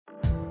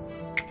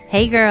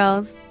Hey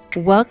girls,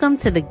 welcome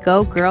to the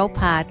Go Girl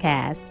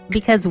podcast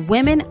because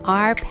women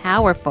are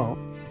powerful.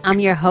 I'm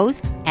your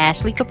host,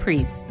 Ashley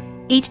Caprice.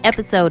 Each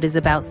episode is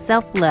about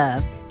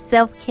self-love,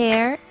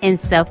 self-care, and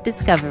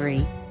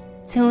self-discovery.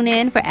 Tune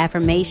in for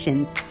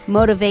affirmations,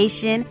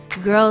 motivation,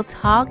 girl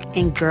talk,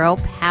 and girl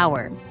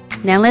power.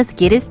 Now let's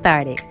get it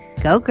started.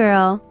 Go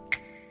girl.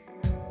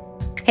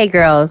 Hey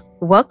girls,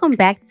 welcome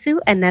back to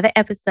another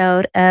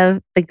episode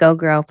of the Go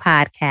Girl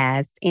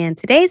podcast. And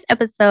today's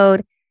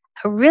episode,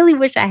 I really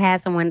wish I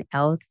had someone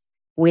else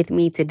with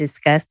me to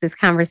discuss this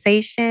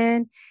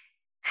conversation.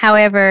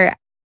 However,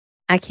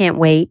 I can't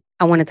wait.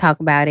 I want to talk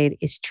about it.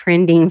 It's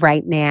trending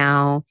right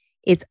now.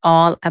 It's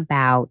all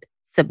about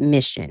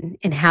submission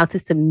and how to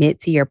submit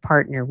to your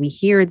partner. We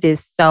hear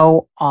this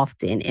so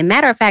often. And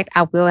matter of fact,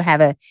 I will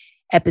have an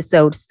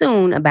episode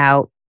soon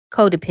about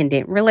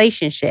codependent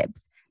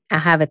relationships. I'll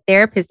have a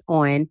therapist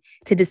on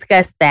to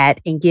discuss that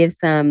and give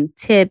some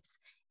tips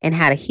and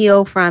how to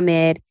heal from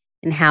it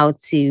and how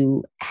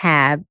to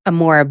have a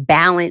more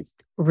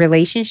balanced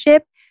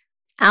relationship.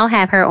 I'll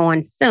have her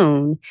on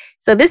soon.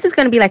 So this is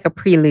going to be like a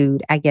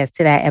prelude, I guess,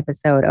 to that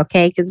episode,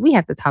 okay? Because we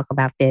have to talk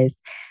about this.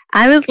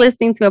 I was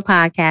listening to a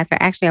podcast, or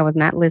actually I was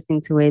not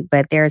listening to it,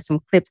 but there are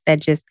some clips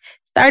that just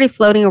started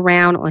floating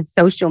around on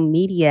social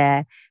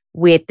media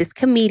with this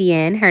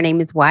comedian. Her name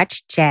is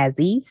Watch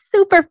Jazzy.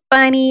 Super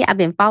funny. I've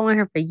been following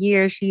her for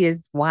years. She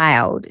is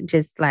wild.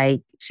 Just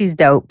like, she's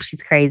dope.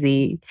 She's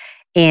crazy.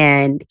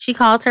 And she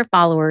calls her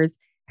followers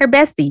her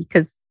bestie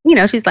because, you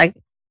know, she's like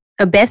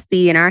a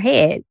bestie in our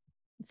head.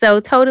 So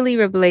totally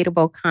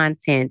relatable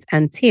content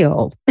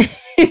until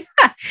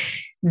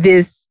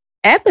this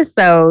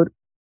episode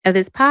of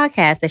this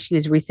podcast that she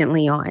was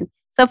recently on.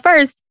 So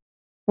first,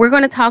 we're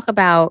going to talk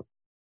about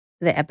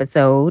the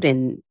episode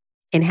and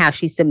how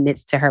she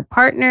submits to her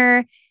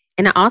partner.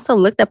 And I also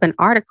looked up an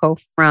article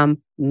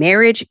from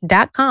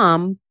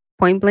marriage.com,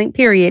 point blank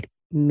period,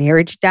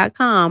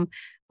 marriage.com,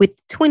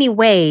 with 20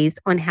 ways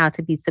on how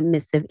to be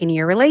submissive in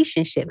your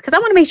relationship. Because I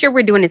want to make sure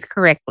we're doing this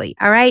correctly.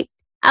 All right.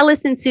 I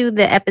listened to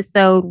the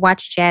episode,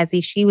 Watch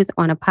Jazzy. She was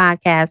on a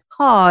podcast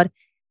called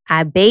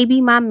I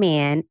Baby My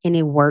Man and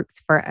It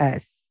Works for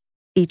Us,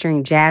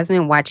 featuring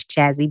Jasmine Watch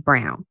Jazzy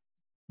Brown.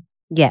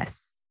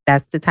 Yes,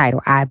 that's the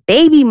title. I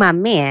Baby My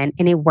Man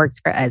and It Works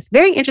for Us.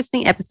 Very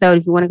interesting episode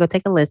if you want to go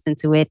take a listen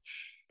to it.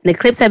 The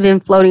clips have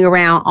been floating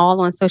around all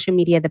on social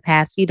media the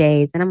past few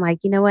days. And I'm like,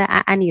 you know what?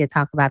 I need to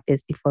talk about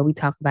this before we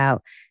talk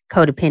about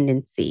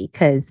codependency,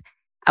 because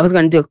I was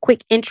going to do a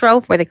quick intro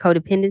for the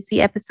codependency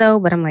episode,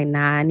 but I'm like,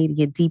 nah, I need to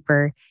get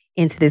deeper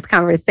into this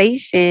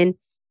conversation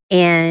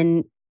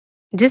and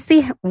just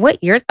see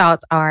what your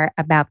thoughts are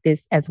about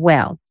this as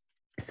well.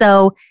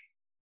 So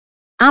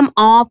I'm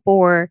all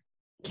for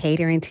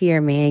catering to your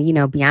man. You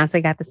know,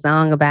 Beyonce got the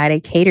song about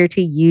it, Cater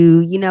to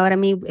You. You know what I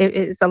mean?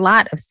 It's a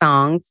lot of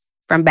songs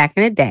from back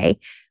in the day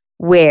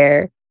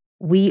where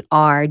we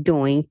are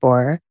doing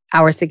for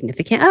our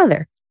significant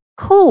other.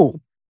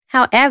 Cool.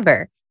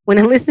 However, when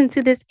I listened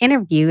to this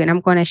interview, and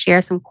I'm going to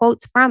share some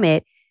quotes from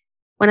it,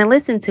 when I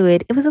listened to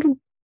it, it was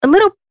a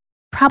little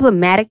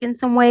problematic in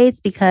some ways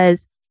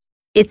because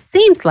it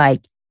seems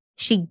like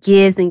she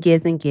gives and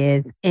gives and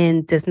gives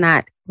and does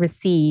not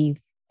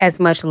receive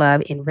as much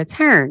love in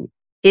return.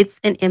 It's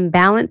an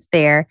imbalance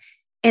there,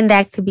 and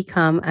that could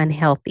become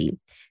unhealthy.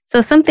 So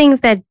some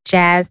things that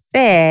Jazz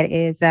said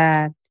is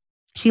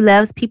she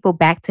loves people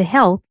back to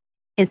health,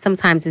 and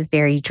sometimes it's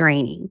very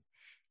draining.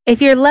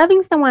 If you're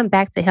loving someone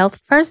back to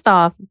health, first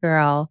off,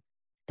 girl,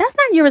 that's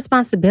not your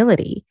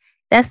responsibility.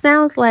 That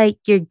sounds like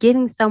you're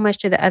giving so much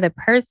to the other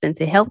person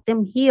to help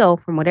them heal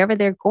from whatever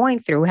they're going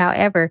through.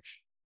 However,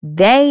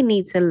 they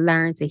need to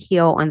learn to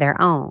heal on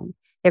their own.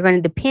 They're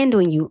going to depend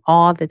on you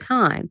all the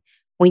time.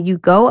 When you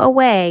go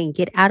away and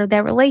get out of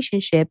that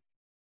relationship,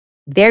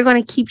 they're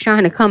going to keep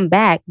trying to come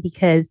back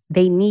because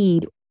they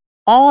need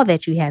all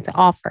that you had to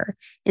offer.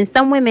 And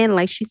some women,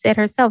 like she said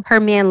herself, her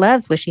man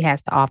loves what she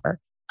has to offer.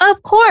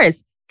 Of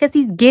course, because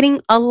he's getting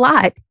a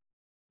lot,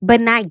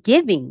 but not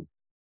giving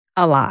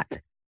a lot.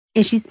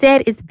 And she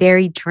said it's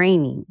very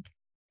draining.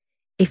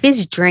 If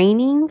it's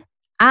draining,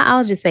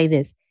 I'll just say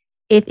this.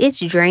 If it's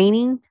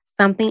draining,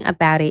 something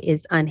about it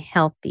is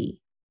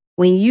unhealthy.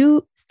 When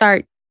you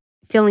start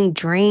feeling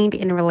drained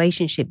in a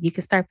relationship, you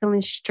can start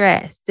feeling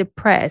stressed,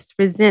 depressed,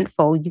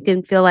 resentful. You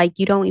can feel like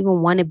you don't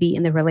even want to be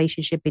in the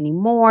relationship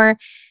anymore.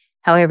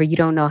 However, you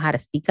don't know how to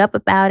speak up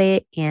about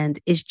it. And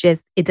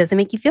it doesn't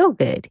make you feel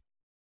good.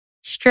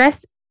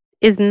 Stress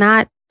is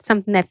not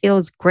something that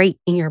feels great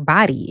in your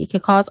body. It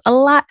can cause a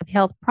lot of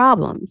health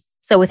problems.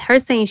 So with her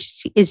saying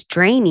it's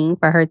draining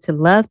for her to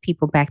love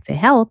people back to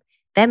health,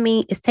 that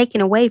means it's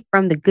taken away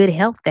from the good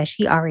health that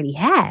she already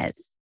has.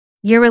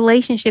 Your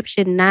relationship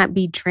should not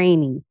be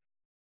draining.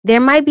 There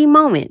might be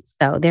moments,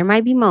 though. There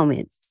might be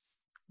moments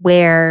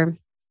where,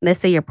 let's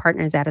say your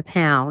partner's out of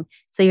town,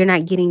 so you're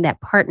not getting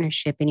that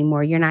partnership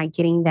anymore. You're not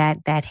getting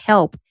that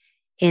help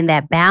and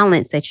that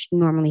balance that you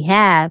normally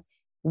have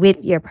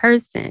with your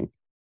person.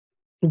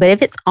 But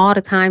if it's all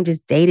the time,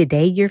 just day to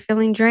day, you're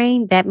feeling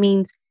drained, that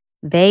means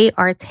they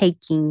are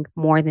taking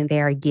more than they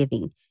are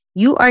giving.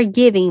 You are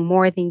giving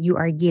more than you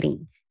are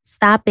getting.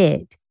 Stop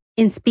it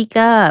and speak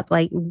up.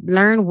 Like,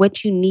 learn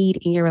what you need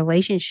in your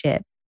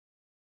relationship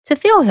to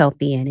feel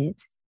healthy in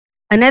it.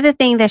 Another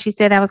thing that she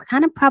said that was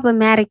kind of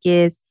problematic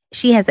is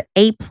she has an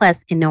A+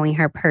 in knowing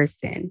her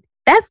person.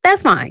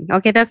 That's fine.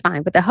 Okay, that's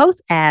fine. But the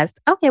host asked,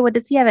 okay, well,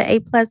 does he have an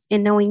A+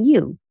 in knowing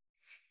you?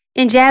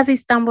 And Jazzy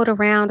stumbled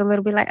around a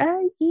little bit like,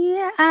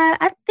 yeah,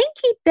 I think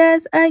he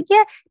does.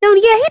 Yeah, no,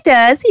 yeah, he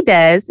does. He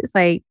does. It's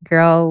like,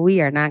 girl,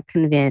 we are not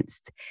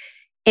convinced.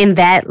 And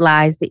that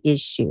lies the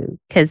issue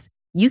because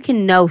you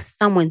can know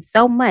someone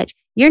so much.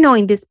 You're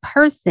knowing this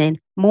person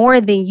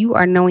more than you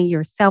are knowing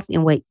yourself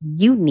and what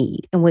you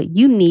need and what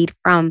you need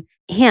from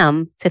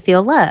him to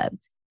feel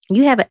loved.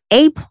 You have an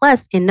A+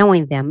 in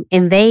knowing them,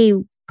 and they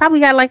probably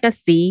got like a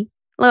C,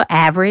 a little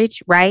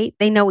average, right?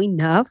 They know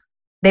enough.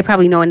 They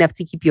probably know enough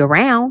to keep you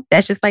around.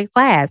 That's just like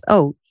class.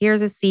 Oh,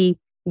 here's a C,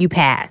 you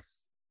pass,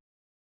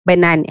 but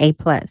not an A+.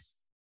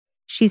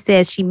 She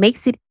says she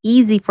makes it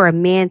easy for a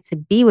man to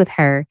be with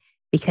her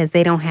because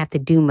they don't have to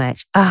do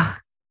much. Oh,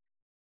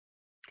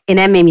 and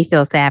that made me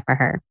feel sad for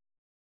her.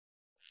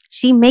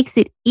 She makes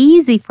it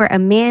easy for a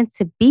man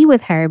to be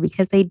with her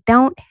because they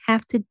don't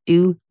have to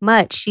do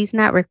much. She's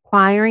not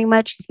requiring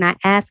much. She's not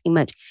asking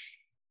much.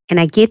 And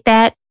I get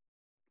that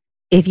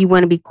if you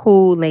want to be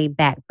cool, laid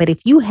back. But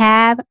if you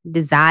have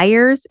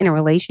desires in a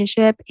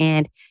relationship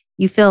and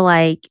you feel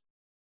like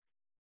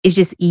it's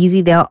just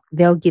easy,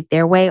 they'll get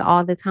their way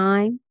all the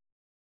time,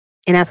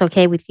 and that's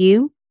okay with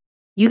you,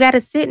 you got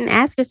to sit and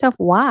ask yourself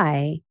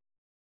why.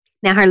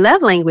 Now, her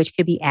love language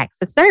could be acts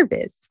of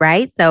service,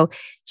 right? So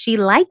she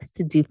likes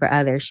to do for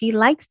others. She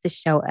likes to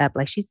show up.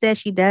 Like she says,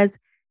 she does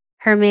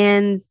her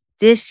man's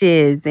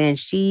dishes, and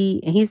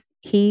he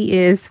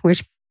is,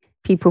 which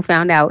people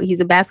found out he's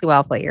a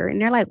basketball player.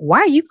 And they're like, why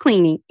are you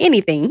cleaning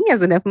anything? He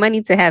has enough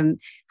money to have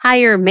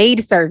hire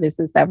maid service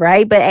and stuff,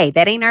 right? But hey,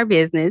 that ain't our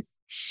business.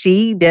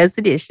 She does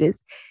the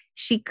dishes.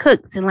 She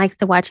cooks and likes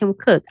to watch him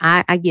cook.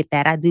 I get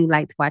that. I do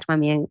like to watch my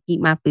man eat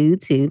my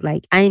food too.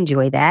 Like, I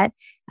enjoy that.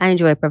 I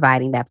enjoy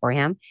providing that for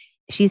him.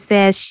 She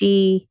says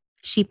she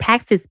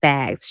packs his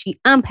bags. She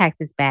unpacks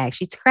his bags.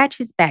 She scratches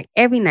his back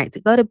every night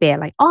to go to bed.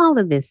 Like, all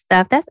of this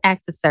stuff, that's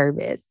acts of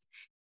service.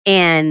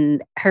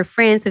 And her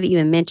friends have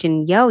even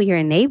mentioned, yo, you're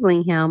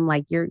enabling him.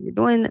 Like, you're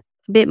doing a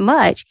bit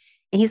much.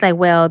 And he's like,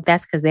 well,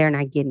 that's because they're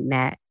not getting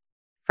that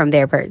from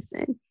their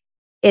person.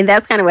 And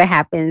that's kind of what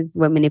happens,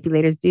 what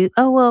manipulators do.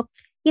 Oh, well,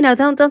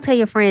 don't tell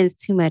your friends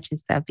too much and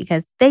stuff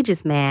because they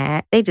just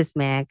mad. They just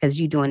mad because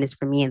you doing this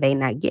for me and they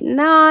not getting,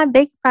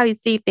 they could probably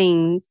see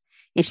things.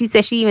 And she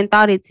said she even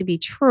thought it to be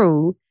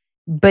true,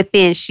 but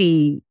then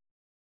she,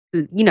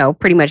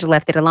 pretty much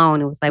left it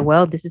alone and was like,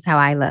 well, this is how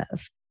I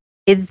love.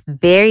 It's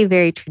very,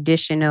 very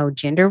traditional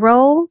gender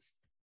roles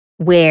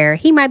where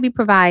he might be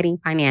providing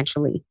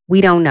financially.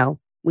 We don't know.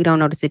 We don't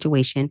know the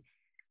situation.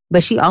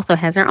 But she also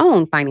has her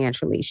own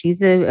financially.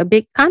 She's a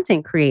big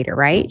content creator,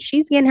 right?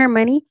 She's getting her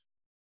money,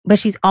 but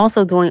she's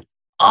also doing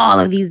all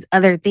of these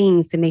other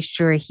things to make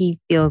sure he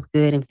feels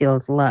good and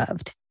feels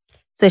loved.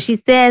 So she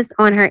says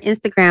on her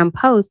Instagram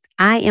post,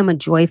 I am a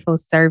joyful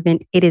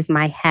servant. It is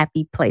my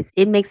happy place.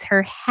 It makes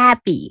her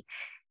happy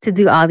to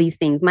do all these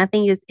things. My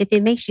thing is, if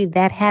it makes you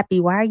that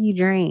happy, why are you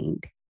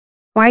drained?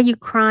 Why are you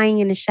crying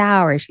in the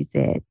shower? She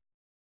said.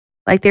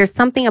 Like, there's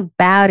something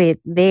about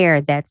it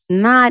there that's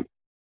not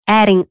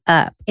adding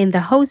up. And the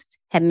host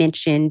had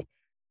mentioned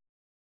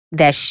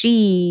that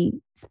she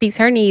speaks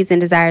her needs and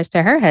desires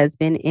to her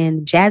husband.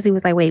 And Jazzy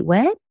was like, wait,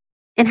 what?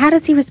 And how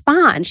does he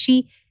respond?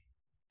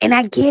 And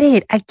I get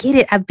it.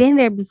 I've been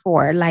there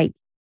before. Like,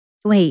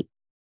 wait,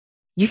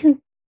 you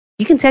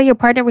can tell your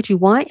partner what you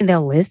want and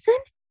they'll listen?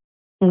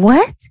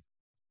 What?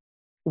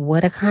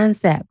 What a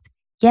concept.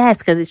 Yes,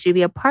 because it should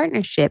be a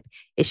partnership.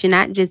 It should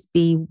not just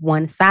be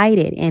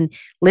one-sided. And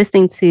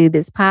listening to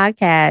this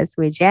podcast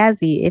with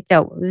Jazzy, it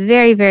felt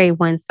very, very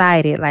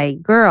one-sided.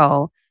 Like,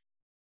 girl,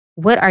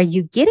 what are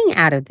you getting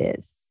out of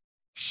this?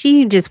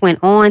 She just went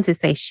on to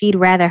say she'd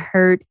rather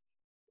hurt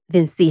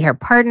than see her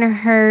partner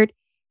hurt.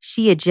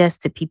 She adjusts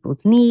to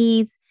people's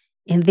needs.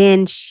 And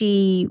then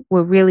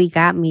what really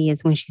got me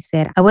is when she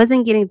said, I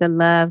wasn't getting the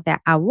love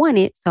that I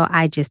wanted, so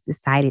I just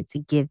decided to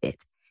give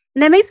it.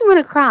 And that makes me want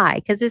to cry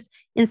because it's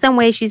in some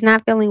ways she's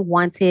not feeling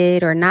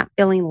wanted or not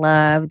feeling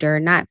loved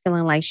or not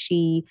feeling like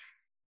she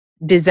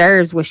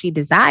deserves what she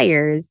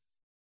desires.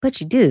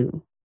 But you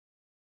do.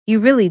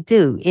 You really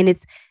do. And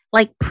it's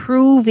like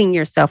proving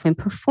yourself and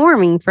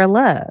performing for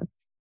love.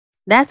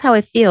 That's how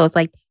it feels.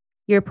 Like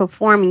you're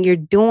performing, you're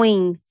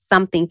doing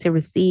something to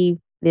receive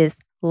this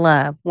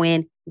love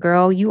when,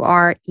 girl, you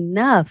are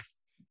enough.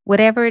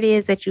 Whatever it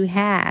is that you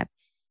have,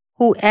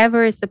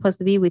 whoever is supposed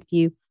to be with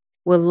you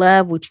will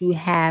love what you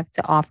have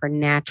to offer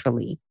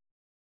naturally.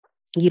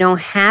 You don't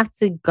have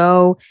to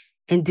go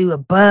and do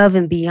above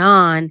and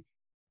beyond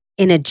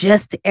and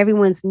adjust to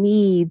everyone's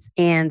needs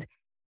and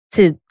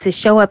to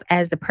show up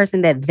as the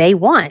person that they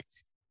want.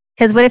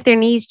 Because what if their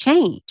needs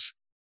change?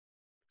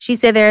 She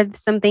said there are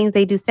some things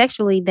they do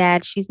sexually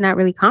that she's not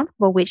really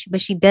comfortable with,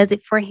 but she does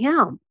it for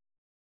him.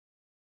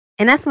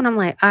 And that's when I'm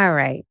like, all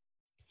right.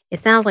 It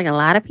sounds like a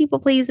lot of people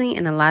pleasing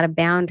and a lot of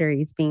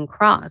boundaries being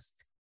crossed.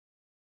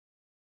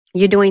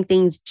 You're doing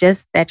things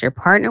just that your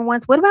partner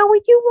wants. What about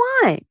what you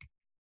want?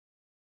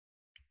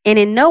 And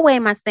in no way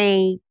am I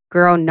saying,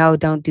 girl, no,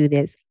 don't do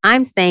this.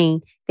 I'm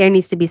saying there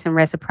needs to be some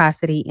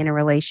reciprocity in a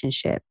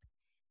relationship.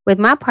 With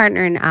my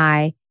partner and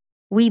I,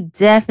 we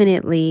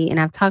definitely, and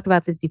I've talked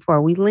about this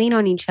before, we lean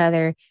on each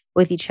other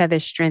with each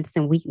other's strengths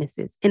and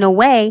weaknesses. In a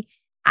way,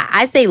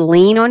 I say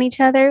lean on each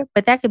other,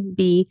 but that could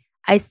be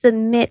I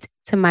submit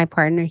to my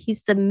partner. He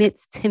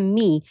submits to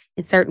me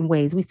in certain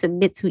ways. We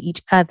submit to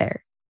each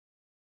other.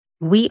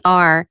 We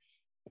are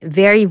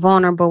very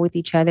vulnerable with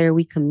each other.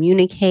 We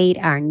communicate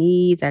our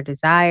needs, our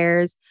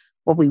desires,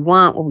 what we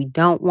want, what we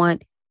don't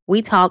want.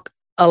 We talk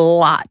a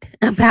lot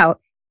about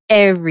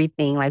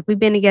everything. Like we've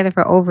been together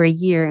for over a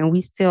year and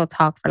we still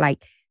talk for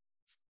like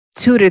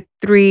 2 to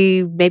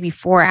 3, maybe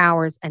 4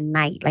 hours a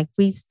night. Like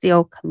we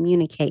still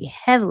communicate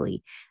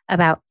heavily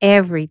about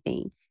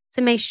everything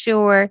to make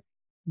sure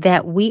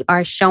that we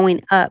are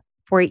showing up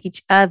for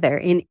each other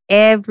in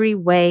every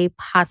way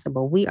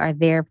possible. We are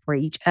there for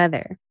each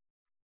other.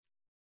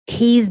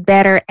 He's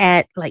better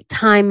at like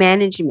time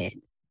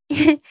management.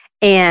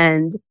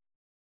 And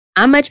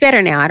I'm much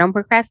better now. I don't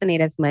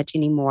procrastinate as much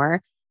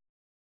anymore.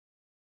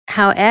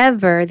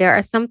 However, there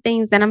are some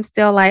things that I'm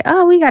still like,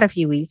 oh, we got a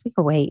few weeks. We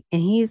could wait.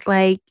 And he's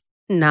like,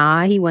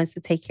 nah, he wants to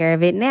take care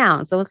of it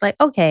now. So it's like,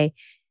 okay.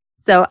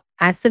 So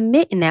I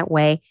submit in that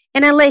way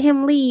and I let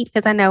him lead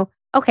because I know,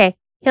 okay,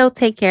 he'll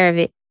take care of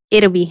it.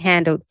 It'll be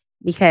handled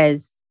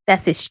because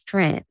that's his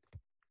strength.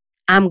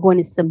 I'm going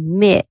to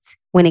submit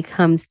when it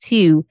comes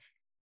to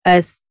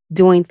us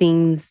doing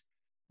things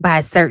by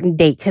a certain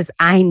date because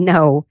I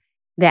know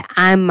that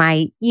I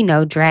might,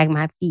 drag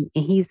my feet.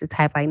 And he's the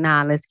type like,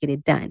 nah, let's get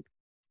it done.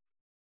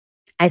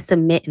 I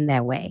submit in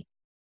that way.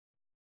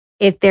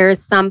 If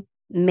there's some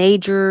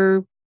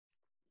major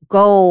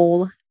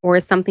goal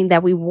or something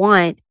that we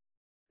want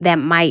that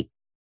might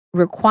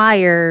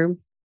require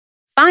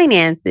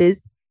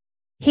finances,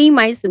 he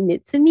might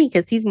submit to me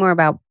because he's more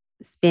about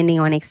spending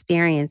on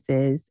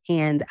experiences.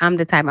 And I'm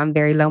the type, I'm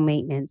very low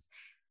maintenance.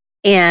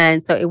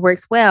 And so it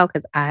works well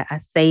because I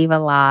save a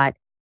lot.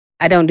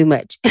 I don't do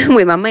much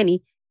with my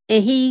money.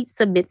 And he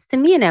submits to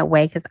me in that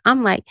way because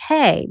I'm like,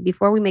 hey,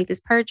 before we make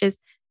this purchase,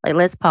 like,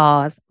 let's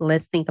pause.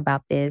 Let's think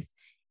about this.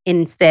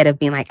 Instead of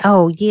being like,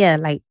 oh, yeah,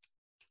 like,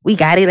 we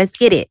got it. Let's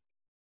get it.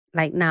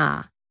 Like,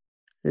 nah,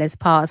 let's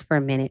pause for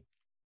a minute.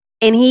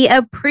 And he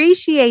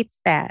appreciates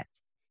that.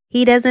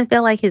 He doesn't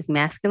feel like his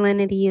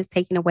masculinity is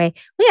taken away.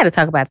 We got to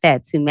talk about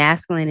that too.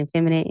 Masculine and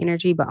feminine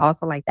energy, but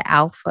also like the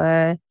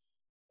alpha,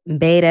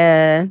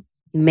 beta,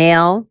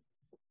 male.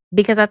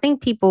 Because I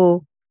think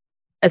people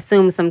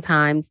assume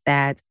sometimes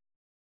that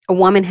a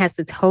woman has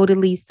to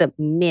totally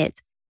submit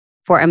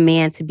for a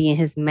man to be in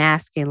his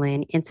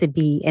masculine and to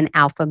be an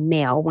alpha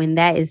male when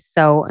that is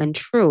so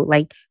untrue.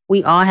 Like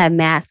we all have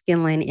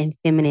masculine and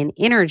feminine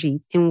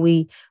energies and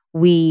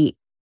we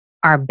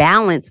are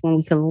balanced when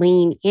we can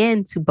lean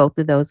into both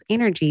of those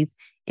energies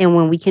and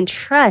when we can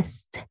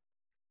trust,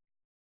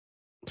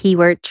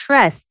 keyword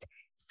trust,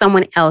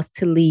 someone else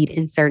to lead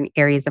in certain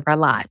areas of our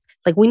lives.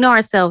 Like we know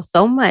ourselves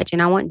so much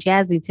and I want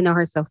Jazzy to know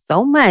herself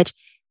so much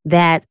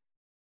that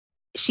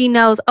she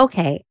knows,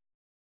 okay,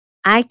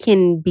 I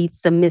can be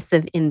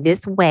submissive in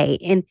this way.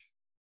 And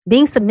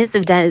being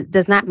submissive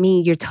does not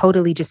mean you're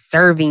totally just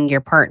serving your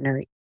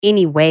partner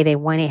any way they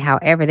want it,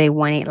 however they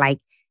want it. Like,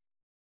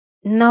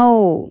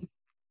 no.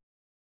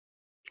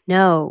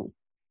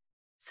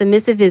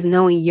 Submissive is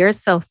knowing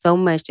yourself so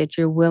much that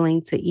you're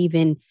willing to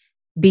even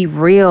be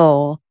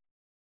real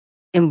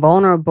and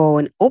vulnerable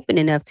and open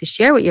enough to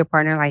share with your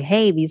partner, like,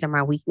 hey, these are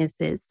my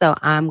weaknesses. So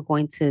I'm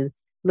going to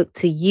look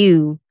to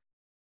you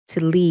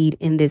to lead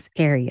in this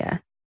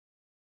area.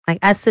 Like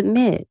I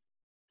submit.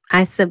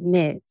 And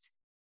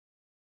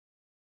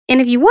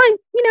if you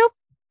want,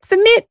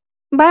 submit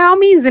by all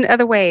means in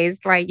other ways.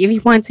 Like if you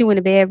want to in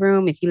the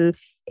bedroom,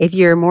 if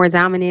you're more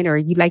dominant or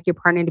you like your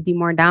partner to be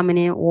more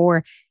dominant,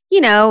 or,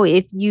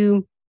 if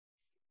you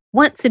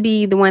want to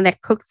be the one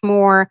that cooks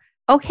more,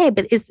 okay,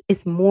 but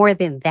it's more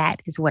than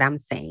that is what I'm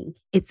saying.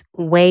 It's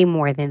way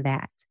more than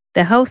that.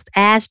 The host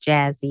asked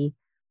Jazzy,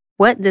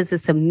 what does a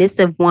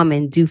submissive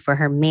woman do for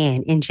her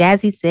man? And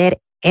Jazzy said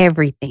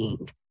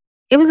everything.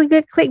 It was a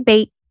good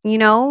clickbait,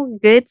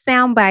 good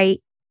soundbite.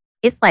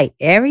 It's like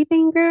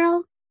everything,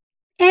 girl.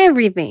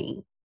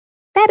 Everything.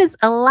 That is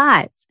a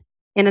lot.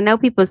 And I know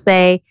people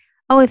say,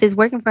 oh, if it's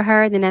working for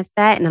her, then that's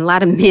that. And a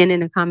lot of men in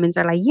the comments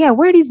are like, yeah,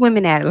 where are these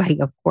women at? Like,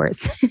 of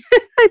course,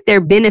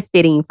 they're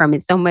benefiting from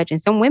it so much. And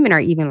some women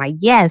are even like,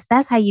 yes,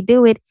 that's how you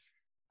do it.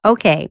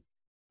 Okay.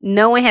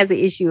 No one has an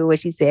issue with what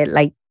she said.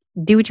 Like,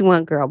 do what you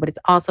want, girl. But it's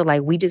also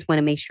like, we just want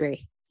to make sure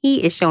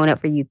he is showing up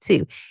for you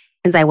too.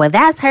 It's like, well,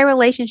 that's her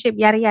relationship,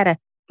 yada, yada.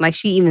 Like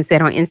she even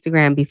said on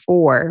Instagram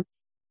before,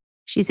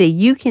 she said,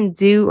 you can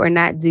do or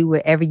not do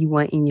whatever you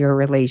want in your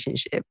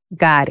relationship.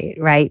 Got it,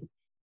 right?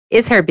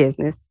 It's her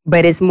business,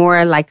 but it's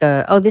more like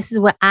this is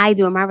what I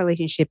do in my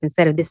relationship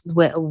instead of this is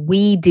what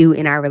we do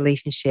in our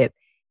relationship.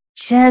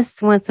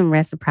 Just want some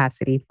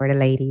reciprocity for the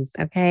ladies,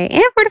 okay?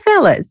 And for the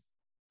fellas.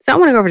 So I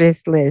want to go over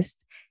this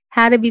list.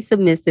 How to be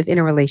submissive in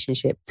a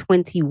relationship,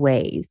 20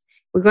 ways.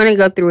 We're going to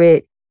go through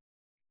it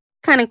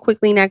kind of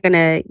quickly, not going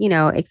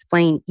to,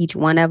 explain each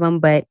one of them,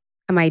 but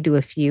I might do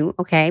a few,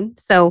 okay?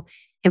 So,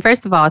 and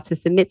first of all, to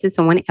submit to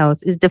someone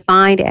else is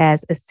defined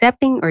as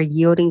accepting or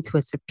yielding to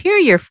a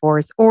superior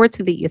force or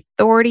to the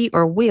authority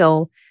or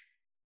will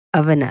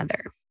of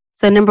another.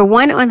 So number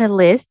one on the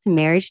list,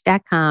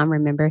 marriage.com,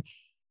 remember,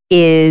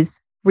 is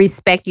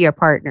respect your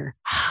partner.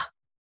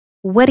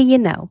 What do you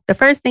know? The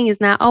first thing is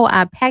not, oh,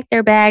 I packed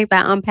their bags,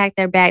 I unpacked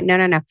their bag.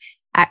 No.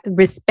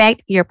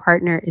 Respect your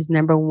partner is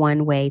number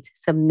one way to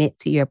submit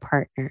to your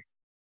partner.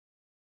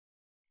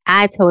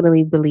 I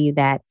totally believe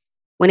that.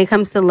 When it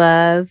comes to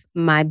love,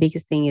 my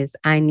biggest thing is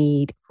I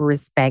need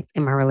respect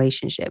in my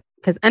relationship,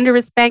 because under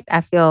respect,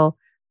 I feel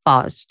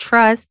falls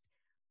trust,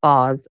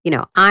 falls,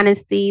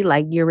 honesty.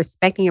 Like you're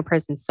respecting your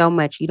person so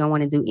much, you don't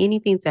want to do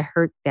anything to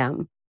hurt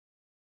them.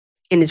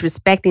 And it's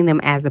respecting them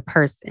as a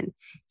person.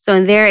 So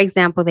in their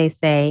example, they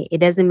say, it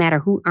doesn't matter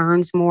who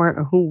earns more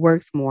or who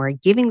works more.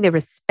 Giving the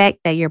respect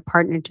that your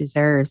partner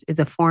deserves is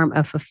a form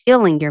of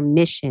fulfilling your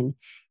mission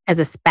as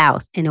a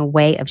spouse and a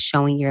way of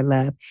showing your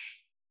love.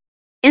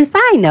 And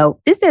side note,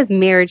 this is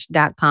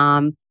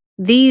marriage.com.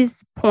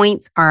 These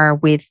points are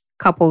with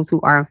couples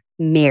who are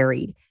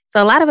married.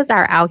 So a lot of us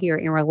are out here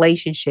in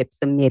relationships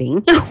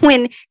submitting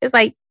when it's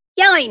like,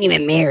 y'all ain't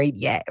even married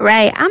yet,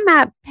 right? I'm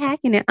not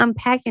packing and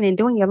unpacking and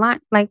doing your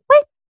lot. Like,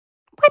 what?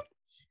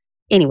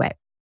 Anyway,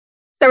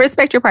 so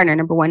respect your partner,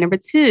 number one. Number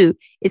two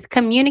is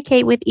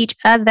communicate with each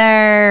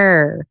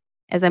other.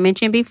 As I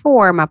mentioned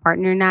before, my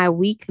partner and I,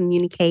 we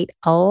communicate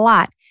a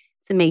lot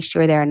to make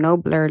sure there are no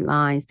blurred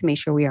lines, to make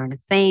sure we are on the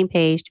same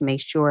page, to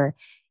make sure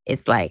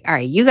it's like, all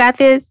right, you got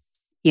this,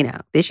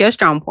 this your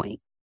strong point.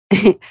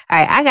 All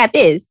right, I got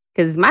this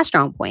because it's my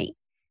strong point,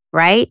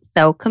 right?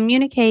 So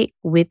communicate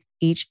with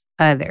each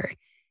other.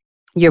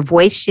 Your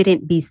voice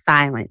shouldn't be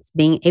silenced.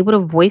 Being able to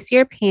voice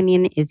your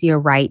opinion is your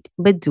right,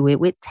 but do it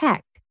with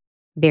tact.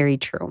 Very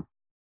true.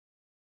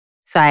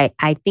 So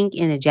I think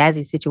in a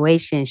Jazzy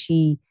situation,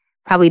 she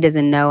probably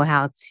doesn't know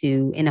how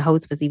to, and the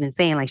host was even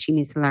saying like she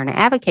needs to learn to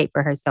advocate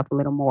for herself a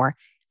little more.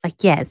 Like,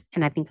 yes.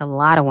 And I think a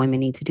lot of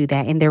women need to do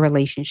that in their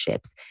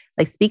relationships.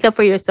 Like speak up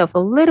for yourself a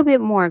little bit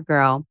more,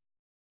 girl.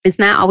 It's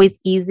not always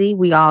easy.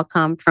 We all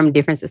come from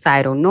different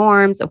societal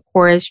norms. Of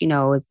course,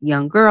 as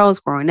young girls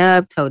growing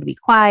up, told to be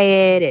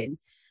quiet and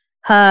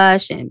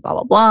hush and blah,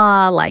 blah,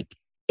 blah. Like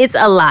it's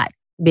a lot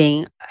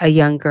being a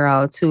young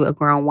girl to a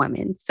grown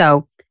woman.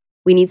 So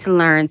we need to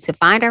learn to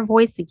find our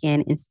voice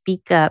again and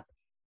speak up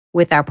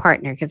with our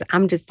partner. Because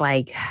I'm just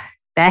like,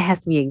 that has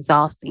to be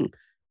exhausting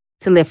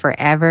to live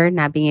forever,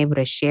 not being able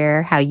to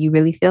share how you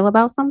really feel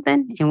about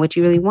something and what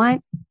you really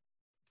want.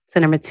 So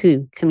number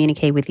two,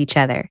 communicate with each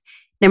other.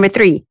 Number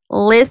three,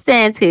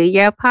 listen to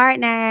your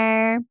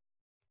partner.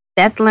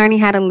 That's learning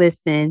how to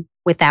listen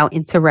without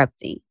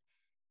interrupting.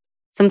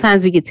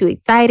 Sometimes we get too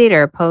excited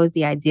or oppose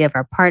the idea of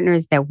our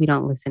partners that we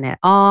don't listen at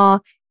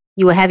all.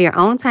 You will have your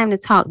own time to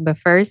talk, but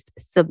first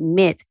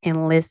submit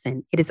and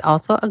listen. It is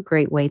also a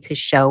great way to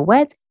show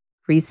what?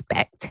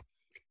 Respect.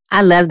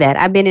 I love that.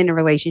 I've been in a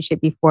relationship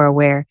before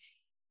where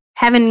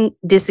having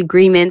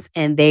disagreements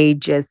and they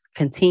just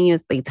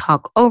continuously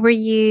talk over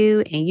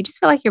you and you just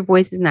feel like your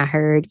voice is not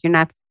heard. You're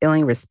not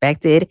feeling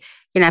respected.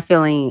 You're not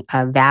feeling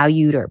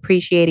valued or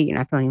appreciated. You're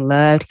not feeling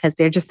loved because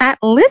they're just not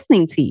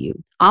listening to you.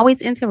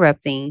 Always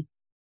interrupting,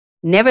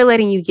 never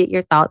letting you get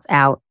your thoughts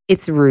out.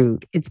 It's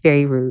rude. It's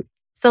very rude.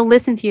 So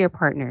listen to your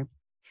partner.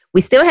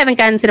 We still haven't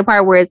gotten to the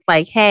part where it's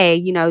like, hey,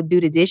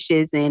 do the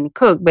dishes and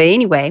cook. But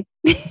anyway,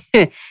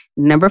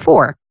 number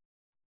four,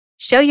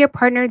 show your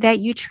partner that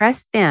you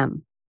trust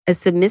them. A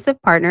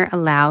submissive partner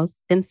allows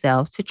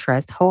themselves to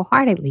trust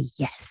wholeheartedly.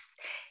 Yes,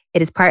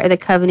 it is part of the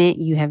covenant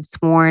you have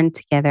sworn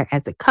together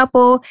as a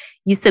couple.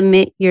 You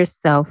submit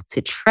yourself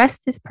to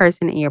trust this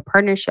person, and your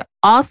partner should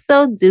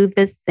also do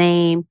the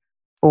same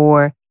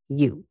for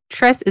you.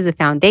 Trust is a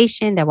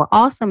foundation that will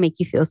also make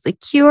you feel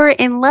secure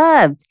and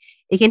loved.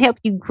 It can help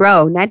you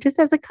grow, not just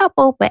as a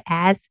couple, but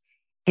as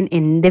an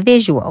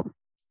individual.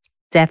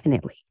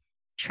 Definitely.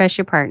 Trust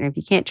your partner. If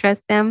you can't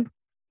trust them,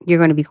 you're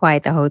going to be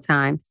quiet the whole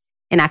time.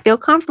 And I feel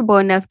comfortable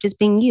enough just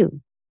being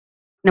you.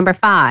 Number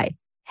five,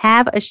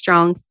 have a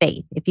strong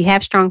faith. If you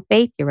have strong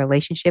faith, your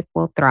relationship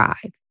will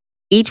thrive.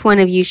 Each one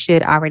of you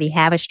should already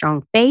have a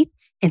strong faith,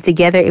 and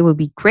together it will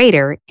be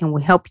greater and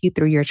will help you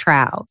through your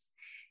trials.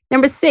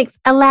 Number six,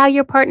 allow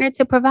your partner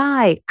to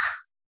provide.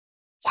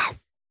 Yes,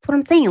 that's what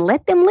I'm saying.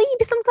 Let them lead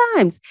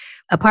sometimes.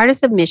 A part of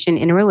submission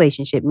in a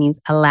relationship means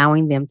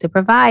allowing them to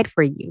provide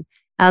for you.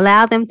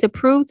 Allow them to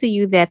prove to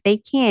you that they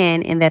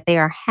can and that they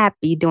are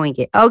happy doing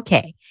it.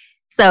 Okay,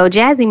 so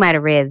Jazzy might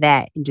have read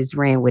that and just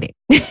ran with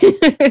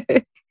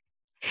it.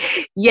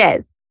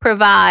 Yes,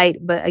 provide,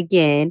 but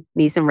again,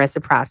 need some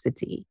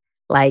reciprocity.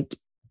 Like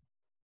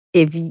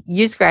if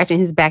you're scratching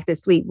his back to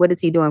sleep, what is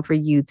he doing for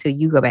you till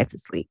you go back to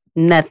sleep?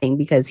 Nothing,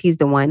 because he's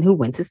the one who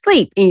went to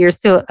sleep and you're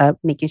still up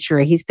making sure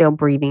he's still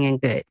breathing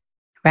and good,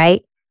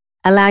 right?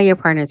 Allow your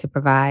partner to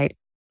provide.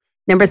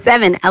 Number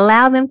 7,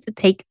 allow them to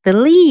take the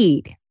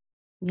lead.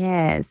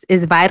 Yes,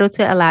 it's vital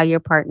to allow your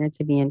partner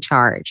to be in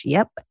charge.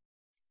 Yep.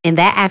 And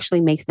that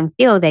actually makes them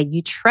feel that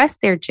you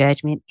trust their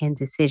judgment and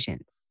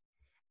decisions.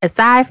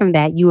 Aside from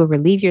that, you will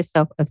relieve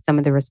yourself of some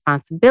of the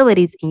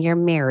responsibilities in your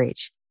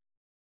marriage.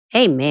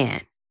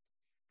 Amen.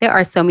 There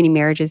are so many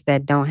marriages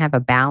that don't have a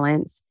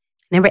balance.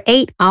 Number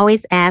 8,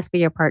 always ask for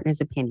your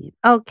partner's opinion.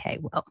 Okay,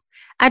 well,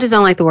 I just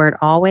don't like the word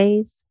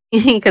always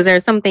because there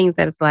are some things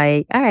that it's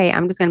like, all right,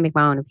 I'm just going to make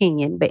my own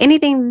opinion. But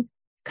anything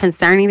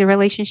concerning the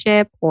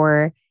relationship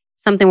or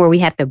something where we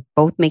have to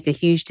both make a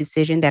huge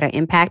decision that'll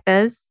impact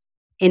us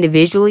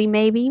individually,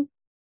 maybe,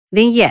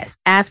 then yes,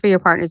 ask for your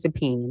partner's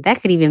opinion.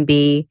 That could even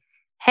be,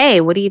 hey,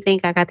 what do you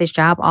think? I got this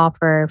job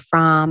offer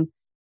from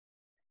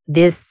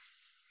this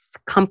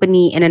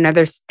company in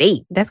another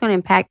state. That's going to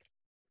impact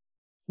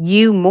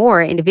you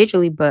more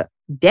individually, but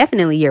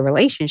definitely your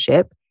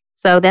relationship.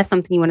 So that's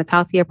something you want to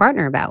talk to your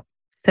partner about.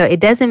 So it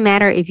doesn't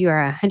matter if you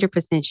are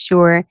 100%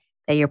 sure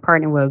that your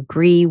partner will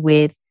agree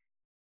with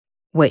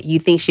what you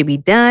think should be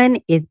done.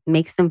 It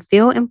makes them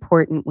feel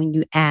important when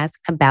you ask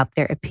about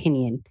their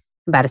opinion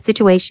about a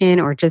situation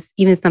or just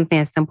even something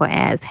as simple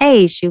as,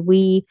 hey, should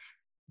we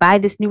buy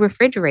this new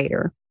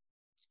refrigerator?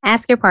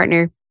 Ask your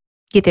partner,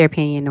 get their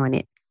opinion on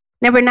it.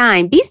 Number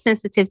 9, be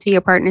sensitive to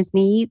your partner's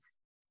needs.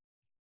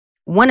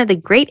 One of the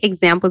great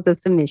examples of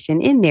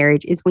submission in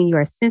marriage is when you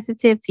are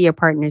sensitive to your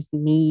partner's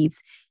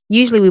needs.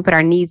 Usually we put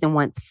our needs and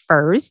wants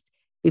first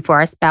before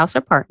our spouse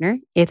or partner.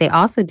 If they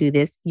also do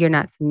this, you're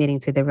not submitting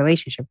to the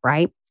relationship,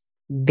 right?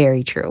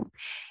 Very true.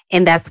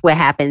 And that's what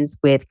happens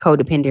with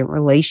codependent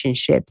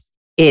relationships.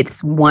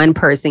 It's one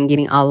person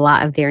getting a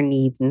lot of their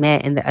needs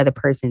met and the other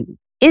person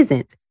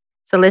isn't.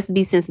 So let's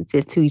be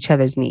sensitive to each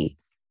other's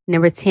needs.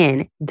 Number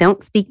 10,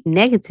 don't speak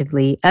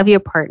negatively of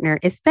your partner,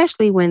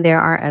 especially when there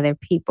are other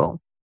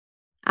people.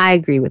 I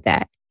agree with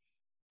that.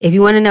 If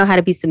you want to know how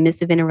to be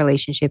submissive in a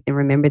relationship, then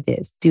remember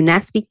this. Do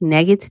not speak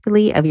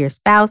negatively of your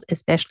spouse,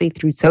 especially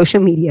through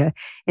social media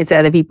and to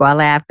other people. I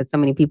laugh, but so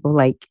many people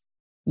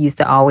used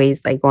to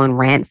always go on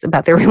rants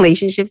about their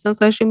relationships on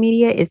social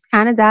media. It's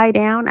kind of died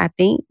down, I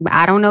think, but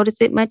I don't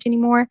notice it much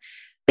anymore.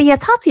 But yeah,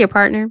 talk to your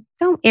partner.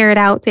 Don't air it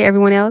out to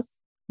everyone else.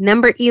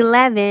 Number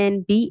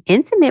 11, be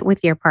intimate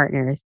with your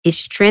partners. It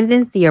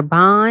strengthens your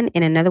bond.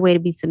 And another way to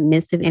be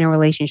submissive in a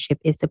relationship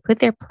is to put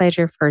their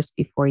pleasure first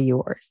before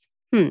yours.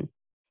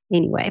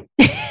 Anyway,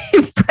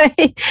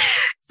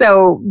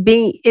 so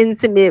being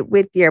intimate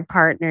with your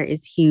partner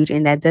is huge.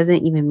 And that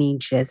doesn't even mean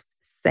just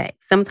sex.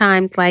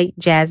 Sometimes like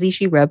Jazzy,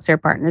 she rubs her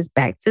partner's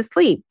back to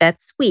sleep.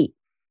 That's sweet.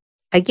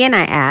 Again,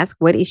 I ask,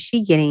 what is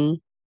she getting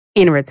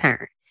in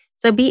return?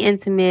 So be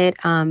intimate.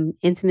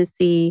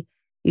 Intimacy,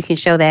 you can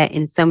show that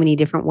in so many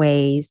different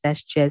ways.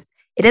 It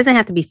doesn't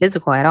have to be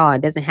physical at all.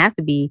 It doesn't have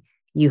to be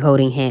you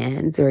holding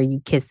hands or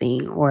you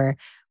kissing or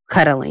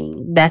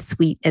cuddling. That's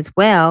sweet as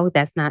well.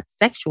 That's not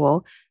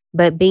sexual.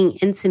 But being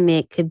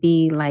intimate could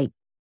be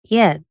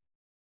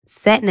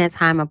setting that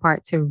time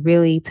apart to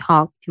really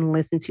talk and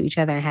listen to each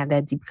other and have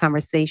that deep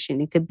conversation.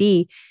 It could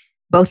be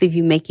both of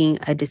you making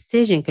a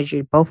decision because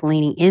you're both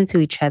leaning into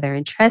each other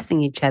and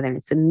trusting each other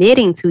and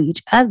submitting to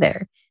each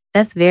other.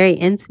 That's very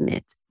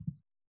intimate.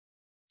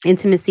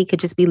 Intimacy could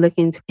just be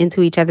looking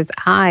into each other's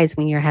eyes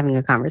when you're having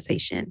a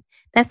conversation.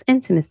 That's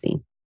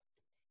intimacy.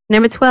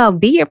 Number 12,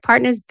 be your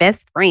partner's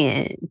best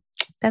friend.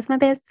 That's my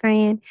best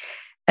friend.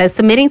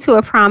 Submitting to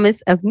a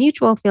promise of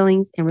mutual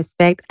feelings and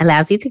respect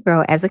allows you to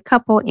grow as a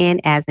couple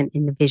and as an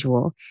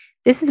individual.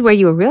 This is where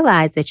you will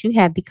realize that you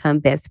have become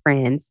best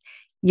friends.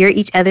 You're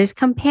each other's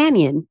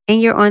companion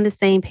and you're on the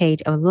same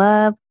page of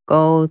love,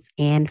 goals,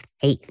 and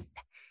faith.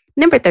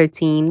 Number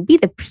 13, be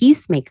the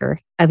peacemaker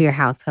of your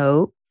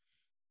household.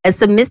 A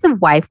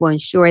submissive wife will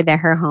ensure that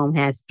her home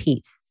has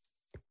peace.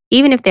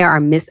 Even if there are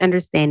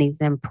misunderstandings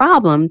and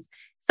problems,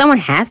 someone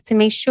has to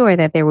make sure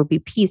that there will be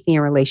peace in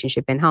your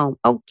relationship and home.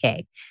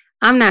 Okay.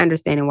 I'm not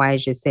understanding why it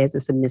just says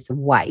a submissive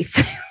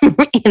wife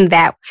in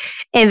that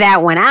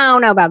one. I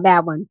don't know about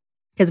that one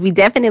because we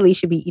definitely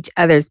should be each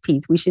other's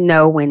peace. We should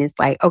know when it's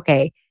like,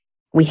 okay,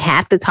 we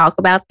have to talk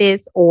about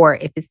this, or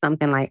if it's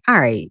something like, all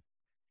right,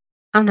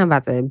 I'm not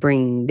about to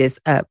bring this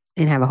up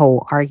and have a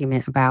whole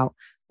argument about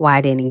why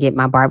I didn't get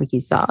my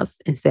barbecue sauce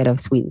instead of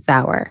sweet and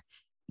sour.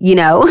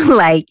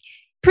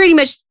 Pretty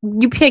much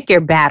you pick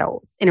your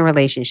battles in a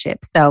relationship.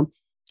 So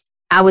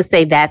I would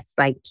say that's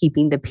like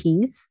keeping the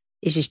peace.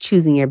 It's just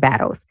choosing your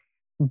battles.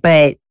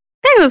 But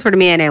that goes for the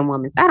man and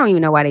woman. So I don't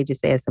even know why they just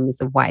say a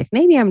submissive wife.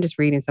 Maybe I'm just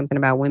reading something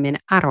about women.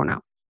 I don't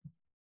know.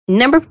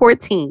 Number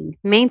 14,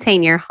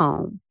 maintain your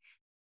home.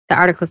 The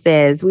article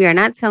says, we are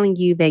not telling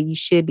you that you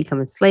should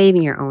become a slave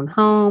in your own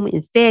home.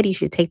 Instead, you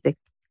should take the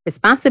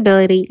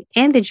responsibility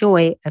and the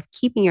joy of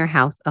keeping your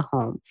house a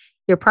home.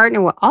 Your partner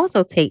will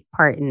also take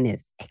part in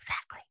this.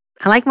 Exactly.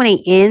 I like when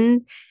they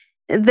end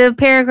the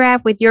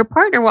paragraph with your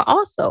partner will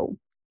also.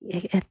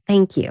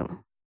 Thank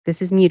you.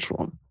 This is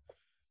mutual.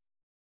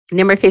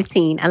 Number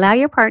 15, allow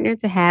your partner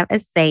to have a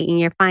say in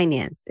your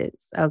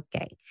finances.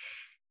 Okay.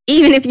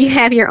 Even if you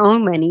have your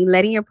own money,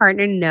 letting your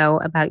partner know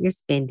about your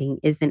spending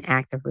is an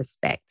act of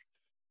respect.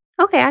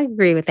 Okay, I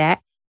agree with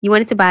that. You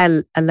wanted to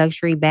buy a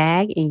luxury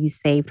bag and you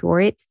saved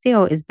for it.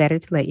 Still, it's better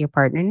to let your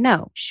partner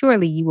know.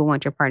 Surely you will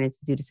want your partner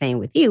to do the same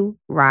with you,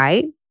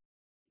 right?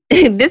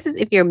 This is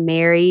if you're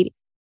married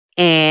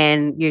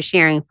and you're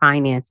sharing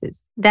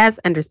finances. That's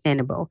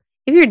understandable.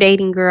 If you're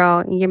dating, girl,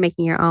 and you're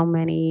making your own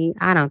money,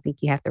 I don't think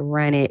you have to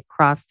run it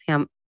across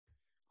him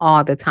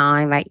all the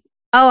time. Like,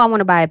 oh, I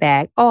want to buy a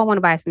bag. Oh, I want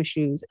to buy some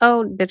shoes.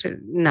 Oh,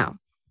 no.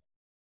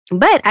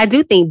 But I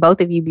do think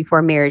both of you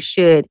before marriage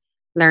should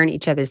learn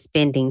each other's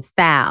spending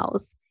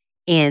styles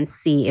and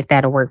see if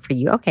that'll work for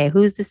you. Okay,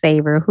 who's the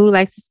saver? Who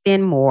likes to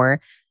spend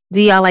more? Do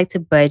y'all like to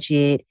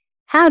budget?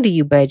 How do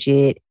you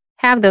budget?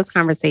 Have those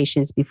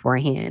conversations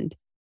beforehand.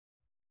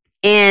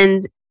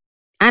 And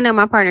I know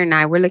my partner and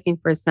I, we're looking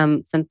for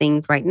some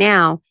things right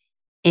now.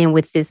 And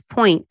with this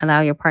point,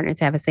 allow your partner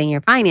to have a say in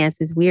your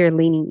finances. We are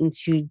leaning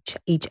into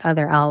each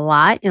other a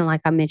lot. And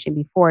like I mentioned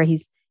before,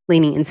 he's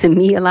leaning into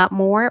me a lot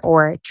more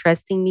or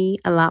trusting me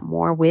a lot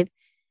more with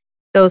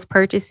those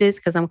purchases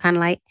because I'm kind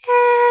of like,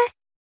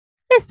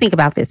 let's think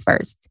about this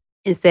first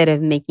instead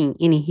of making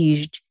any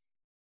huge,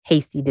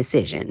 hasty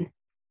decision.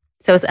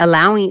 So it's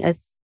allowing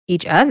us,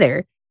 each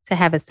other, to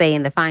have a say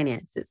in the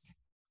finances.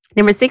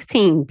 Number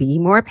 16, be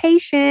more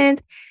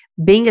patient.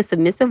 Being a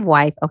submissive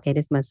wife. Okay,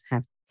 this must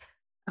have,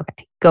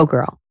 okay, go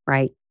girl,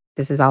 right?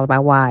 This is all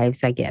about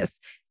wives, I guess.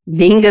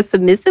 Being a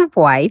submissive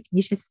wife,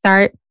 you should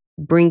start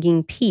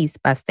bringing peace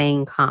by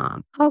staying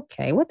calm.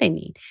 Okay, what they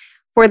mean.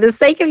 For the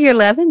sake of your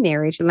love and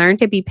marriage, learn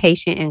to be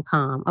patient and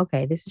calm.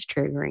 Okay, this is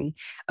triggering.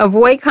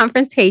 Avoid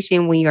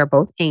confrontation when you are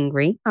both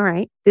angry. All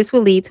right, this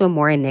will lead to a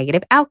more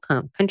negative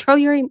outcome. Control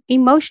your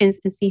emotions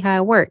and see how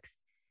it works.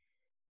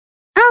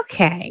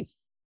 Okay,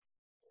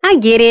 I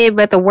get it,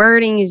 but the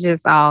wording is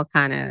just all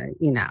kind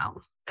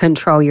of,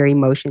 control your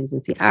emotions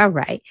and see. All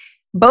right.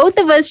 Both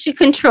of us should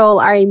control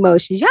our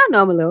emotions. Y'all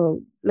know I'm a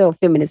little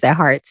feminist at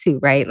heart too,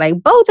 right?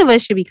 Like both of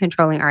us should be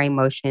controlling our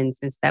emotions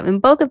and stuff.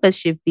 And both of us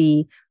should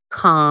be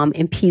calm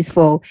and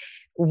peaceful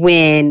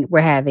when we're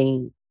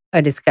having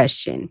a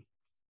discussion.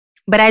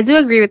 But I do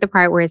agree with the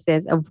part where it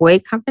says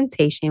avoid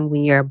confrontation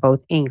when you're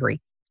both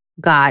angry.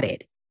 Got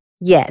it.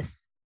 Yes.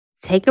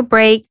 Take a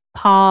break,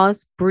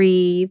 pause,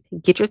 breathe,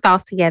 get your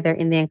thoughts together,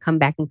 and then come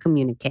back and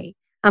communicate.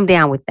 I'm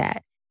down with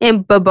that.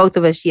 But both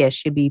of us, yes,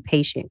 should be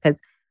patient because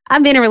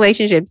I've been in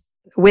relationships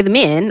with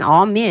men,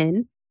 all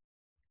men,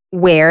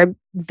 where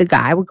the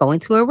guy would go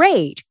into a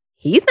rage.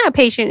 He's not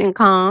patient and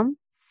calm.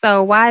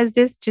 So why is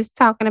this just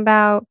talking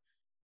about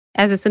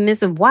as a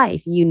submissive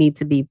wife, you need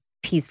to be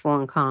peaceful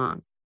and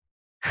calm?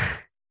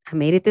 I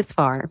made it this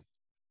far.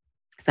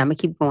 So I'm going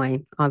to keep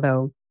going,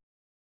 although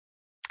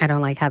I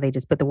don't like how they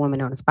just put the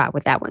woman on the spot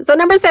with that one. So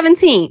number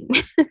 17,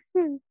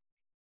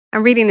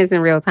 I'm reading this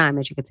in real time,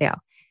 as you can tell.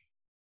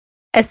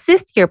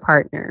 Assist your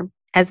partner.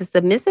 As a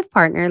submissive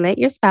partner, let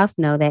your spouse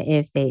know that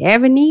if they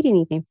ever need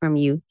anything from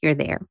you, you're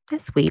there.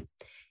 That's sweet.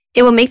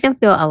 It will make them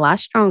feel a lot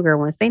stronger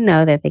once they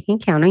know that they can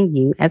count on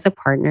you as a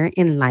partner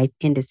in life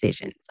and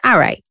decisions. All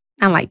right.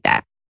 I like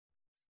that.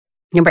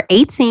 Number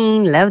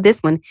 18, love this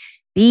one.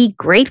 Be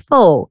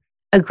grateful.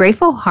 A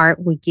grateful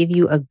heart will give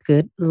you a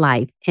good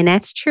life. And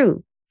that's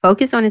true.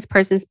 Focus on this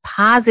person's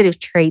positive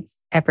traits,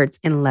 efforts,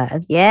 and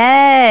love.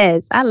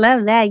 Yes, I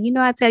love that. You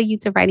know, I tell you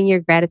to write in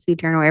your gratitude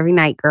journal every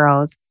night,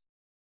 girls.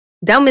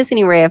 Don't miss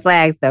any red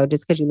flags, though,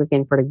 just because you're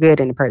looking for the good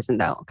in the person,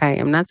 though. Okay.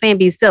 I'm not saying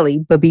be silly,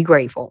 but be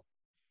grateful.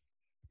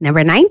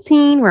 Number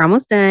 19, we're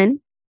almost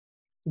done.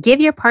 Give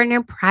your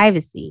partner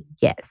privacy.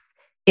 Yes.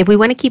 If we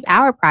want to keep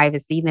our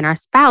privacy, then our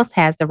spouse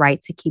has the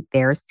right to keep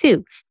theirs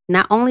too.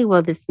 Not only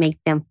will this make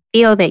them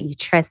feel that you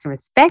trust and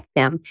respect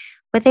them,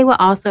 but they will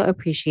also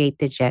appreciate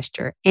the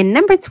gesture. And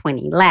number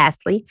 20,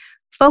 lastly,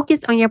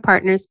 focus on your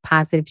partner's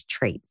positive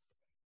traits.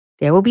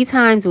 There will be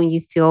times when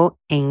you feel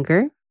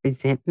anger,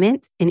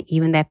 resentment, and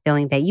even that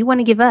feeling that you want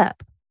to give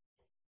up.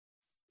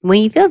 When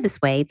you feel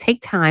this way,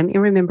 take time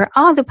and remember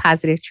all the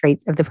positive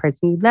traits of the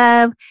person you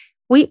love.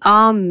 We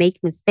all make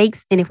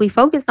mistakes, and if we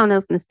focus on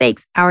those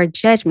mistakes, our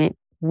judgment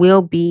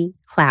will be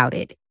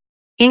clouded.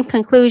 In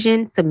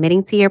conclusion,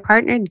 submitting to your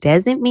partner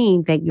doesn't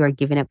mean that you are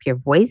giving up your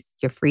voice,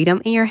 your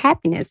freedom, and your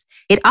happiness.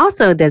 It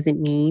also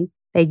doesn't mean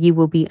that you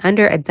will be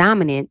under a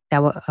dominant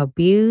that will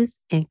abuse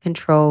and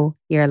control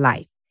your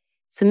life.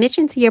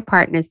 Submission to your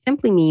partner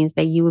simply means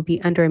that you will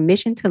be under a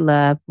mission to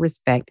love,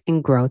 respect,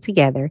 and grow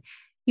together.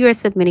 You are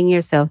submitting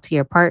yourself to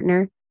your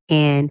partner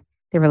and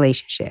the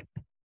relationship.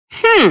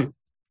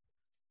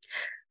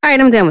 All right,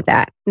 I'm done with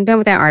that. I'm done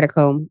with that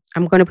article.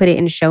 I'm going to put it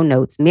in the show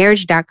notes.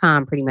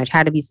 Marriage.com, pretty much,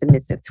 how to be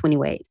submissive, 20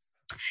 ways.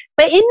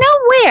 But in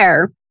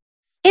nowhere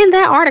in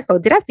that article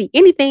did I see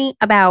anything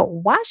about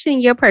washing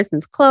your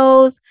person's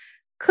clothes,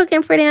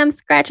 cooking for them,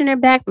 scratching their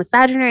back,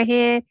 massaging their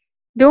head,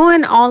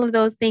 doing all of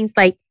those things.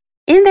 Like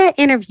in that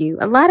interview,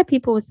 a lot of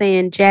people were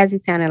saying Jazzy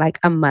sounded like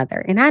a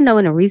mother. And I know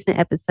in a recent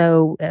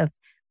episode of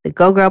the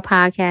Go Girl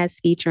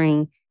podcast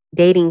featuring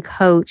dating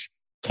coach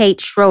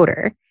Kate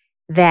Schroeder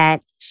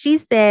that she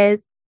says,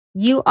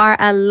 you are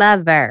a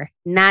lover,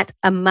 not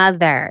a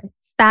mother.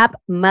 Stop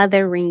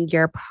mothering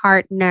your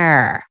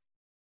partner.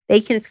 They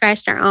can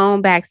scratch their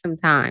own back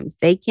sometimes.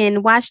 They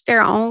can wash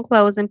their own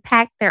clothes and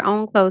pack their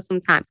own clothes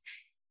sometimes.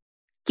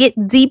 Get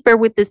deeper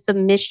with the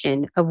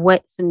submission of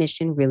what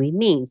submission really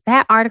means.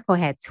 That article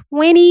had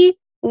 20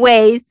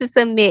 ways to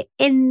submit,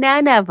 and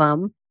none of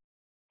them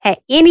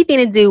had anything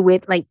to do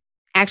with like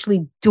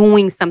actually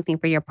doing something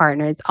for your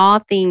partner. It's all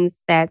things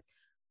that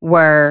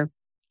were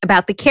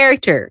about the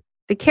character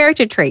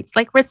traits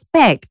like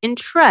respect and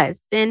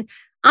trust and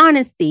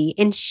honesty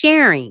and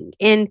sharing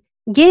and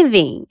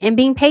giving and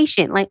being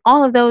patient, like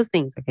all of those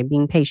things. Okay,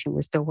 being patient,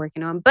 we're still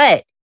working on.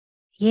 But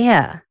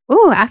yeah,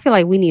 I feel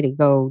like we need to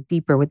go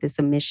deeper with the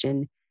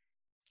submission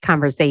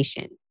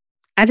conversation.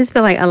 I just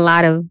feel like a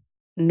lot of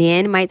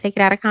men might take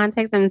it out of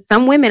context, and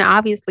some women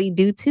obviously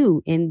do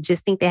too, and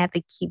just think they have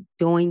to keep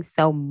doing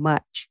so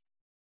much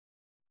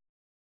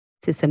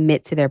to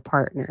submit to their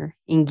partner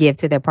and give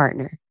to their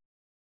partner,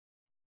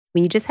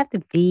 when you just have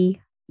to be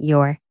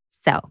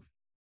yourself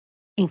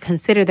and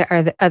consider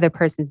the other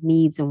person's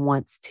needs and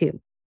wants too.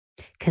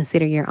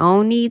 Consider your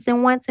own needs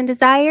and wants and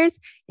desires,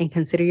 and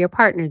consider your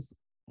partner's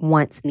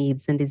wants,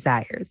 needs, and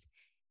desires,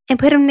 and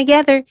put them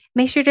together.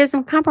 Make sure there's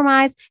some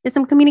compromise and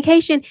some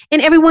communication,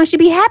 and everyone should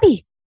be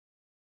happy.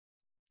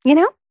 You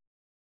know,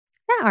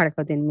 that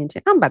article didn't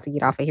mention, I'm about to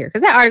get off of here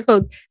because that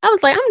article, I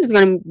was like, I'm just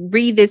going to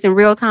read this in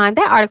real time.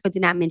 That article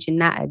did not mention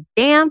not a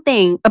damn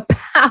thing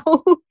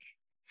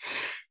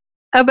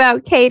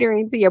about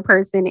catering to your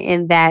person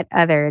in that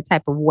other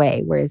type of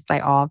way where it's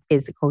like all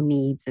physical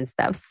needs and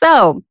stuff.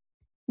 So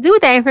do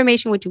with that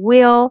information what you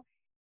will.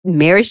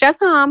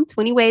 Marriage.com,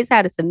 20 ways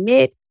how to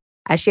submit.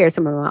 I shared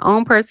some of my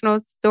own personal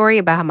story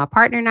about how my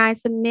partner and I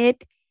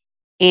submit.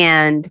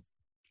 And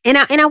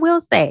I will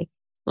say,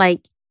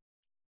 like,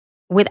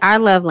 with our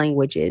love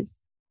languages,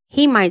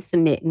 he might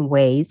submit in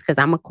ways, because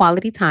I'm a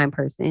quality time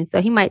person.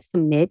 So he might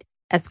submit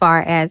as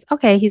far as,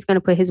 okay, he's going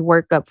to put his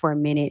work up for a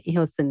minute and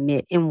he'll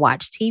submit and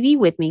watch TV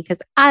with me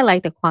because I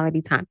like the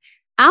quality time.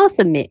 I'll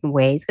submit in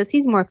ways because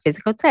he's more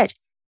physical touch.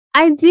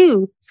 I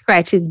do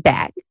scratch his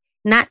back,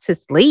 not to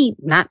sleep,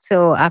 not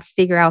till I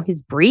figure out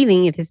his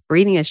breathing. If his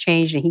breathing has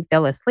changed and he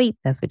fell asleep,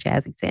 that's what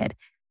Jazzy said.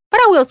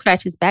 But I will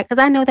scratch his back because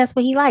I know that's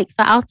what he likes.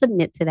 So I'll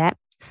submit to that.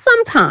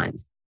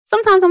 Sometimes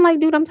I'm like,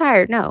 dude, I'm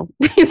tired. No.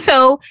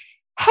 So,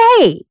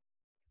 hey,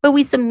 but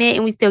we submit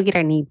and we still get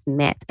our needs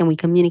met, and we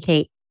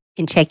communicate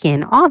and check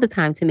in all the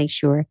time to make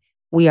sure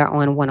we are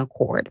on one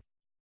accord.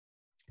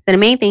 So the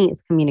main thing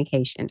is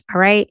communication. All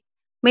right.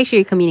 Make sure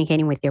you're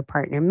communicating with your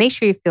partner. Make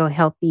sure you feel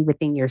healthy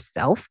within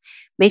yourself.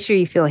 Make sure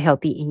you feel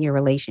healthy in your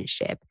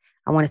relationship.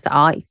 I want us to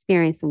all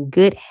experience some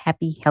good,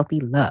 happy, healthy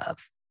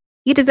love.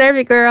 You deserve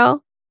it,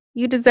 girl.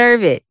 You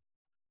deserve it.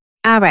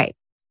 All right.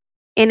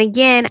 And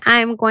again,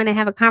 I'm going to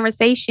have a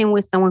conversation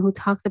with someone who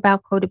talks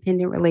about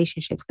codependent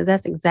relationships, because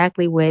that's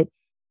exactly what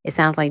it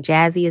sounds like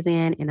Jazzy is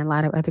in, and a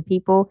lot of other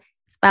people.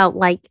 It's about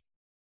like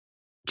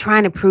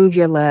trying to prove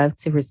your love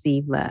to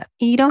receive love.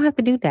 And you don't have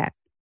to do that.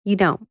 You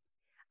don't.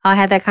 I'll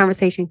have that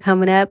conversation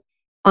coming up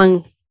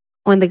on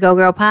the Go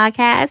Girl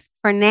podcast.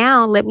 For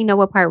now, let me know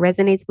what part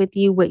resonates with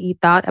you, what you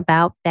thought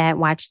about that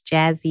Watch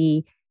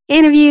Jazzy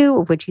interview,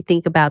 or what you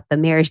think about the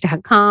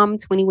marriage.com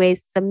 20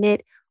 ways to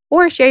submit,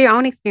 or share your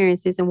own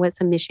experiences and what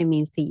submission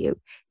means to you.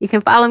 You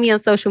can follow me on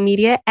social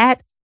media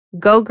at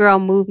Go Girl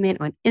Movement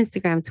on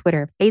Instagram,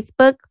 Twitter,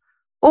 Facebook,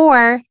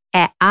 or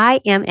at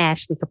I am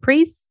Ashley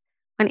Caprice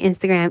on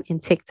Instagram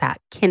and TikTok.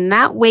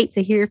 Cannot wait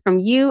to hear from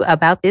you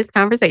about this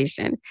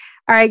conversation.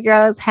 All right,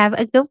 girls, have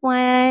a good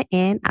one,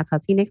 and I'll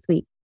talk to you next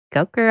week.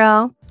 Go,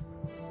 girl.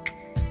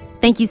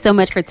 Thank you so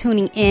much for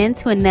tuning in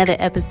to another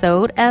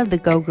episode of the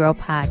Go Girl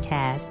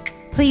podcast.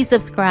 Please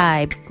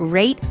subscribe,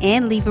 rate,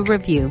 and leave a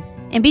review.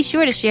 And be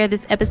sure to share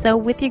this episode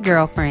with your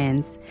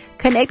girlfriends.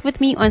 Connect with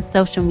me on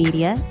social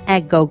media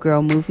at Go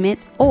Girl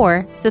Movement,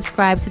 or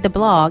subscribe to the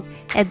blog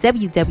at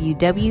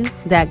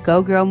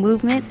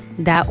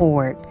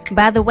www.gogirlmovement.org.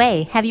 By the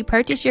way, have you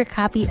purchased your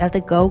copy of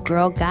the Go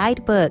Girl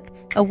Guidebook,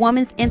 a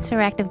woman's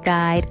interactive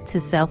guide to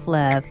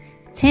self-love?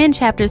 10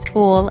 chapters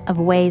full of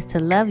ways to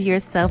love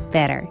yourself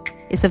better.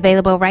 It's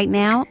available right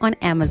now on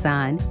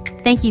Amazon.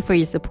 Thank you for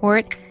your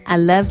support. I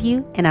love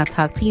you, and I'll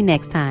talk to you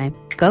next time.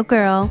 Go,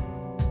 girl.